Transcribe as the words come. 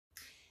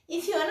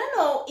If you wanna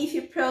know if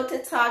your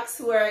Protetox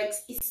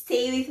works,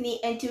 stay with me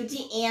until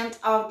the end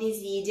of this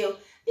video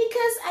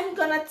because I'm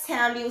gonna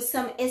tell you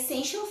some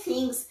essential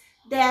things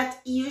that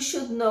you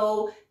should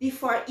know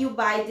before you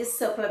buy this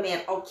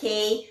supplement,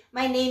 okay?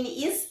 My name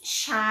is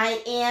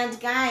Shay, and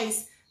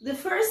guys, the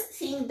first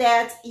thing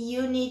that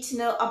you need to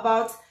know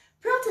about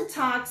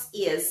Protetox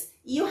is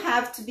you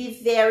have to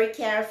be very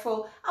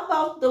careful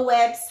about the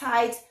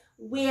website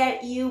where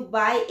you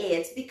buy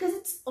it because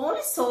it's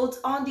only sold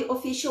on the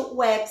official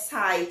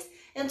website.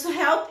 And to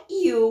help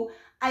you,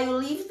 I will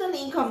leave the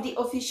link of the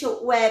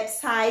official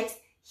website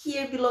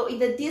here below in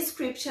the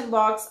description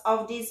box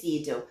of this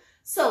video.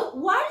 So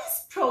what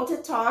is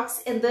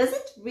Protetox and does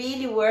it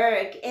really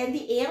work? And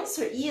the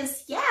answer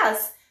is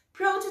yes,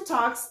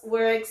 Protetox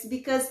works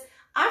because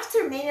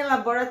after many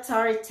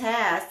laboratory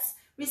tests,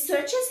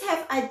 researchers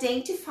have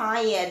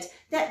identified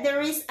that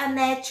there is a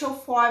natural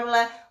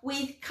formula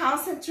with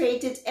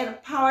concentrated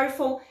and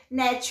powerful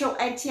natural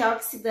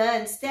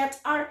antioxidants that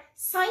are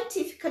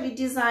scientifically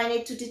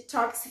designed to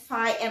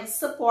detoxify and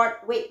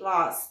support weight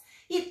loss.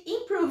 It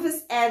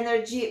improves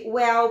energy,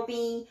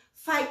 well-being,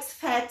 fights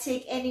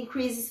fatigue, and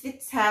increases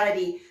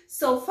vitality.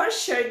 So for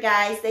sure,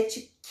 guys, that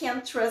you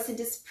can trust in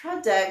this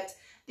product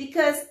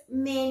because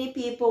many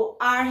people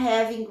are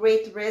having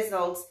great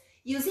results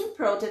using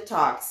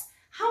Protetox.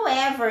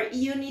 However,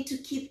 you need to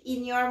keep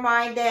in your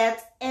mind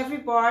that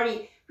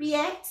everybody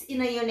reacts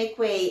in a unique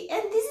way.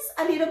 And this is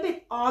a little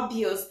bit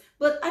obvious,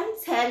 but I'm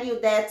telling you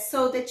that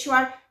so that you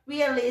are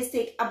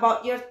realistic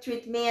about your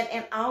treatment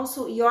and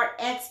also your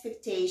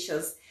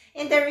expectations.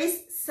 And there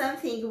is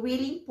something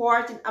really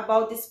important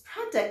about this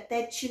product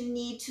that you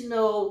need to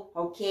know,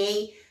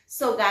 okay?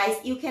 So guys,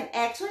 you can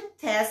actually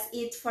test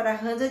it for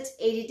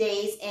 180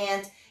 days.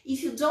 And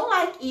if you don't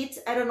like it,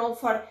 I don't know,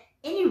 for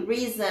any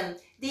reason,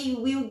 they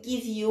will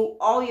give you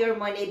all your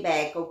money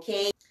back,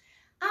 okay?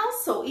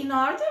 Also, in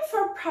order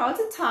for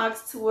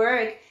Protetox to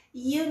work,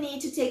 you need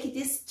to take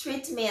this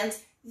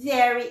treatment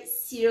very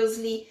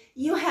seriously.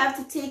 You have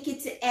to take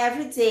it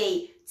every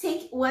day.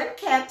 Take one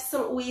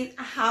capsule with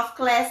a half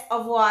glass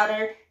of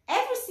water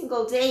every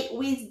single day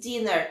with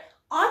dinner.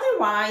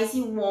 Otherwise,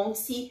 you won't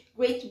see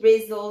great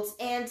results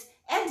and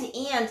at the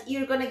end,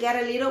 you're gonna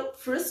get a little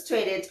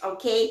frustrated,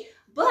 okay?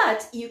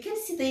 But you can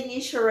see the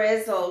initial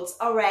results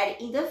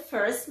already in the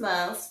first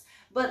months.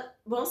 But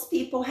most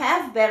people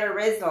have better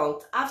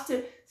results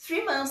after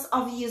 3 months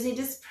of using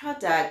this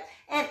product.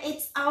 And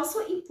it's also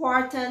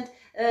important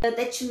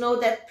that you know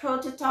that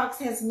Protetox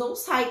has no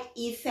side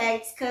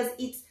effects because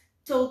it's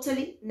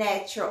totally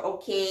natural,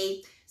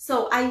 okay?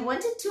 So I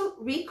wanted to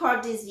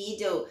record this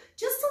video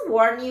just to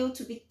warn you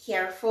to be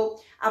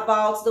careful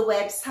about the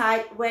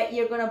website where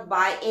you're gonna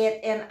buy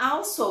it, and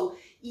also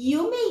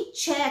you may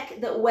check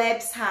the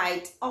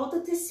website, all the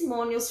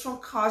testimonials from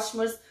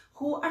customers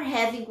who are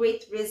having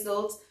great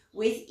results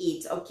with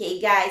it, okay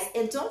guys?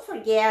 And don't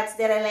forget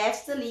that I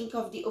left the link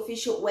of the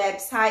official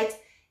website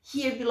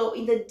here below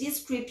in the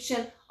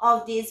description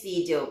of this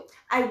video.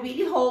 I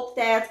really hope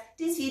that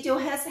this video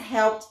has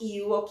helped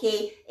you,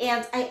 okay?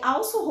 And I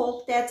also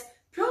hope that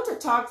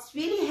Protetox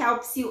really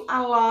helps you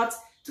a lot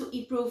to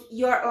improve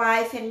your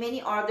life and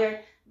many other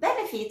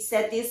benefits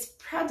that this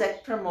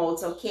product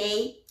promotes,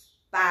 okay?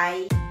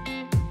 Bye!